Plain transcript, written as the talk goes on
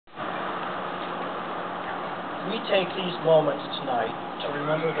We take these moments tonight to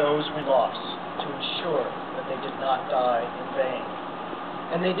remember those we lost, to ensure that they did not die in vain.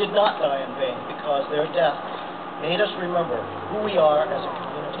 And they did not die in vain because their deaths made us remember who we are as a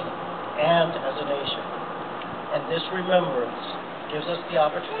community and as a nation. And this remembrance gives us the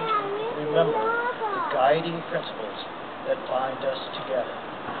opportunity to remember the guiding principles that bind us together.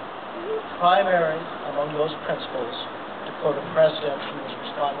 Primary among those principles, to quote a president who was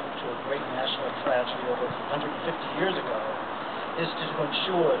responding to a great national tragedy over 150 years ago, is to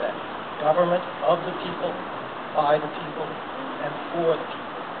ensure that government of the people, by the people, and for the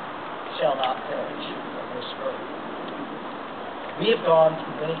people shall not perish from this earth. We have gone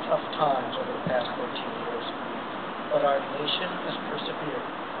through many tough times over the past 13 years, but our nation has persevered.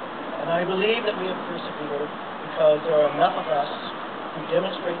 And I believe that we have persevered because there are enough of us who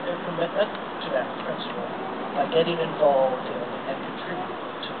demonstrate their commitment to that principle by getting involved in and contributing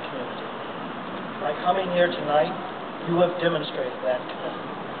to the community. By coming here tonight, you have demonstrated that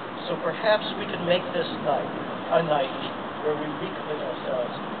commitment. So perhaps we can make this night a night where we recommit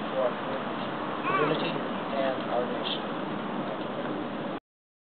ourselves to our community and our nation.